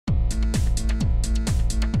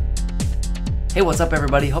Hey, what's up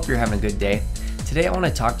everybody? Hope you're having a good day. Today I want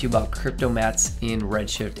to talk to you about Cryptomattes in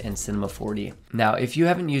Redshift and Cinema 4D. Now, if you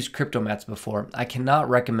haven't used Cryptomattes before, I cannot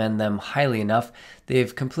recommend them highly enough.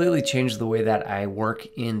 They've completely changed the way that I work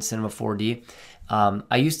in Cinema 4D.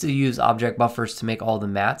 I used to use object buffers to make all the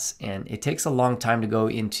mats, and it takes a long time to go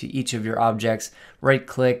into each of your objects, right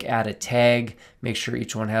click, add a tag, make sure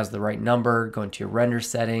each one has the right number, go into your render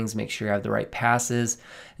settings, make sure you have the right passes.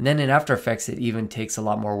 And then in After Effects, it even takes a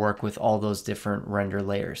lot more work with all those different render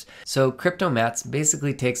layers. So Cryptomattes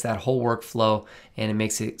basically takes that whole workflow and it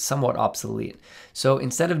makes it somewhat obsolete. So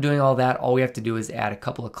instead of doing all that, all we have to do is add a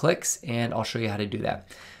couple of clicks, and I'll show you how to do that.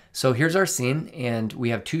 So here's our scene, and we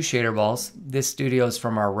have two shader balls. This studio is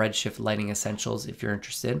from our Redshift Lighting Essentials if you're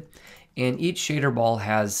interested. And each shader ball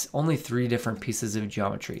has only 3 different pieces of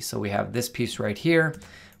geometry. So we have this piece right here,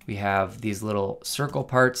 we have these little circle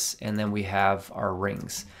parts, and then we have our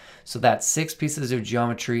rings. So that's 6 pieces of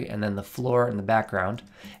geometry, and then the floor and the background.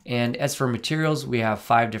 And as for materials, we have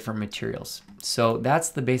 5 different materials. So that's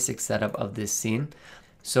the basic setup of this scene.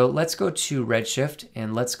 So let's go to Redshift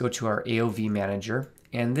and let's go to our AOV manager.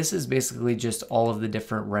 And this is basically just all of the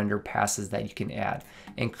different render passes that you can add.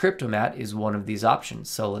 And Cryptomatte is one of these options.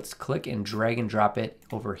 So let's click and drag and drop it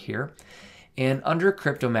over here. And under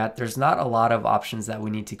Cryptomatte, there's not a lot of options that we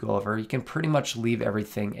need to go over. You can pretty much leave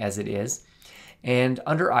everything as it is. And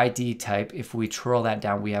under ID type, if we twirl that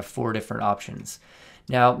down, we have 4 different options.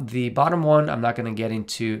 Now, the bottom one, I'm not going to get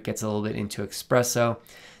into, gets a little bit into espresso.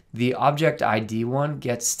 The object ID one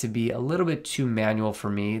gets to be a little bit too manual for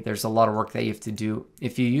me. There's a lot of work that you have to do.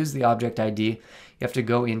 If you use the object ID, you have to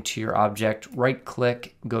go into your object, right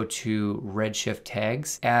click, go to Redshift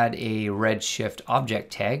tags, add a Redshift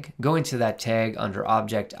object tag, go into that tag under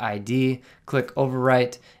object ID, click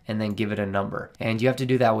overwrite, and then give it a number. And you have to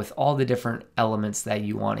do that with all the different elements that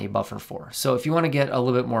you want a buffer for. So if you want to get a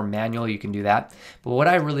little bit more manual, you can do that. But what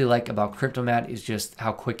I really like about Cryptomatte is just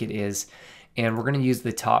how quick it is. And we're going to use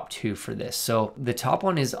the top 2 for this. So the top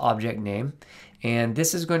one is object name, and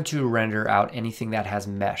this is going to render out anything that has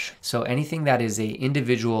mesh. So anything that is a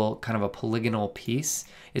individual kind of a polygonal piece,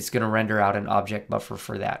 it's going to render out an object buffer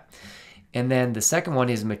for that. And then the second one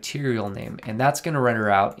is material name, and that's going to render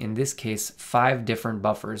out, in this case, 5 different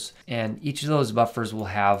buffers, and each of those buffers will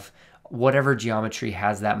have whatever geometry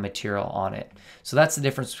has that material on it. So that's the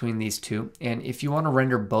difference between these two. And if you want to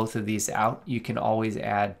render both of these out, you can always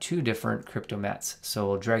add 2 different Cryptomattes. So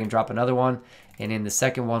we'll drag and drop another one, and in the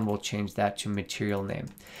second one, we'll change that to material name.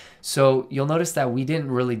 So you'll notice that we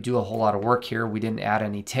didn't really do a whole lot of work here. We didn't add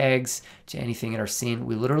any tags to anything in our scene.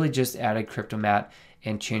 We literally just added Cryptomatte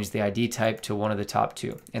and change the ID type to one of the top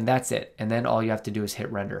 2. And that's it. And then all you have to do is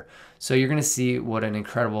hit render. So you're gonna see what an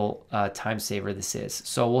incredible time saver this is.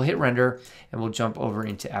 So we'll hit render and we'll jump over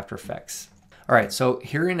into After Effects. All right, so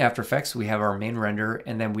here in After Effects, we have our main render,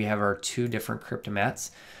 and then we have our 2 different Cryptomattes.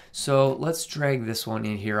 So let's drag this one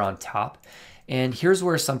in here on top. And here's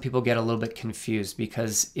where some people get a little bit confused,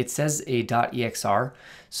 because it says a .exr.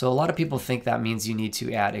 So a lot of people think that means you need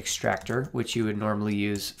to add extractor, which you would normally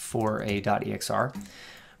use for a .exr.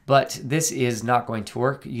 But this is not going to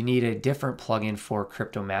work. You need a different plugin for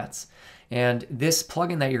Cryptomattes. And this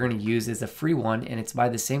plugin that you're going to use is a free one, and it's by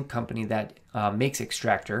the same company that makes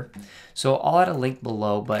Extractor. So I'll add a link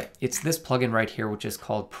below, but it's this plugin right here, which is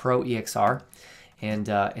called Pro EXR. And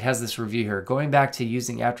it has this review here. Going back to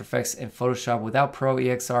using After Effects and Photoshop without Pro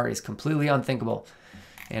EXR is completely unthinkable.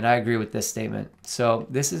 And I agree with this statement. So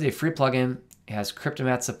this is a free plugin. It has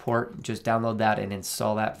Cryptomatte support. Just download that and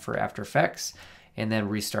install that for After Effects, and then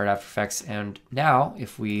restart After Effects. And now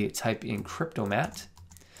if we type in Cryptomatte,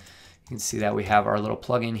 you can see that we have our little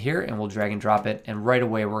plugin here, and we'll drag and drop it. And right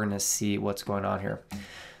away, we're going to see what's going on here.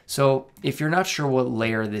 So if you're not sure what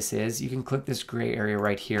layer this is, you can click this gray area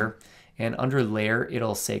right here. And under layer,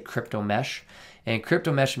 it'll say Crypto Mesh. And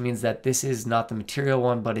Crypto Mesh means that this is not the material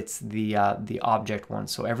one, but it's the object one.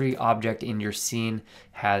 So every object in your scene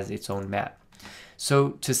has its own mat.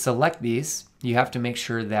 So to select these, you have to make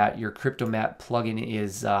sure that your Cryptomatte plugin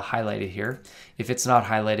is highlighted here. If it's not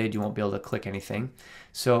highlighted, you won't be able to click anything.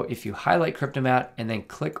 So if you highlight Cryptomatte and then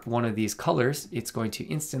click one of these colors, it's going to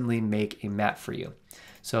instantly make a matte for you.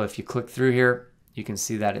 So if you click through here, you can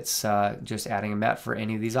see that it's just adding a matte for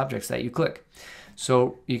any of these objects that you click.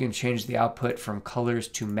 So you can change the output from colors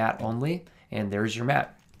to matte only, and there's your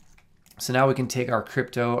matte. So now we can take our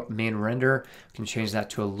crypto main render, we can change that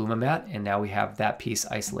to a Luma matte, and now we have that piece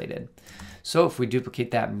isolated. So if we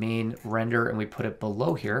duplicate that main render and we put it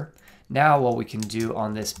below here, now what we can do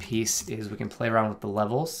on this piece is we can play around with the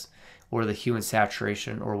levels or the hue and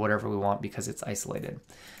saturation or whatever we want, because it's isolated.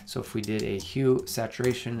 So if we did a hue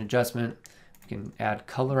saturation adjustment, can add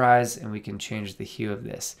colorize, and we can change the hue of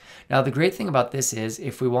this. Now the great thing about this is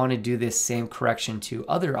if we want to do this same correction to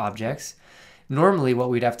other objects, normally what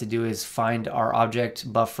we'd have to do is find our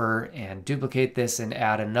object buffer and duplicate this and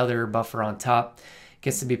add another buffer on top. It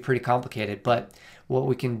gets to be pretty complicated, but what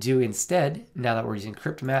we can do instead, now that we're using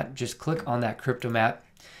Cryptomatte, just click on that Cryptomatte,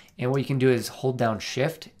 and what you can do is hold down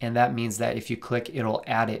Shift, and that means that if you click, it'll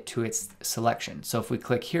add it to its selection. So if we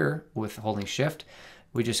click here with holding Shift,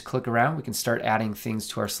 we just click around, we can start adding things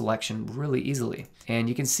to our selection really easily. And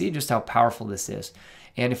you can see just how powerful this is.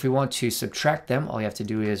 And if we want to subtract them, all you have to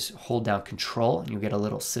do is hold down Control, and you get a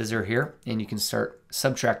little scissor here, and you can start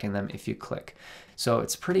subtracting them if you click. So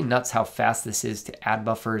it's pretty nuts how fast this is to add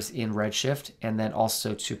buffers in Redshift, and then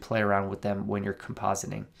also to play around with them when you're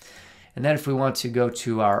compositing. And then if we want to go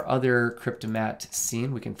to our other Cryptomatte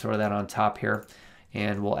scene, we can throw that on top here,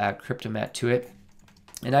 and we'll add Cryptomatte to it.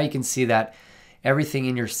 And now you can see that everything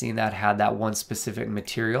in your scene that had that one specific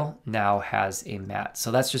material now has a matte.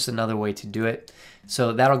 So that's just another way to do it.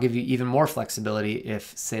 So that'll give you even more flexibility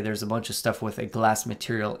if, say, there's a bunch of stuff with a glass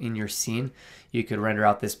material in your scene. You could render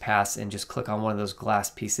out this pass and just click on one of those glass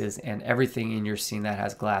pieces, and everything in your scene that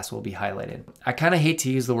has glass will be highlighted. I kind of hate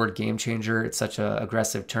to use the word game changer. It's such an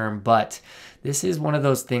aggressive term, but this is one of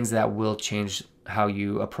those things that will change how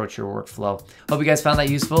you approach your workflow. Hope you guys found that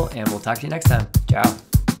useful, and we'll talk to you next time.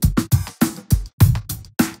 Ciao.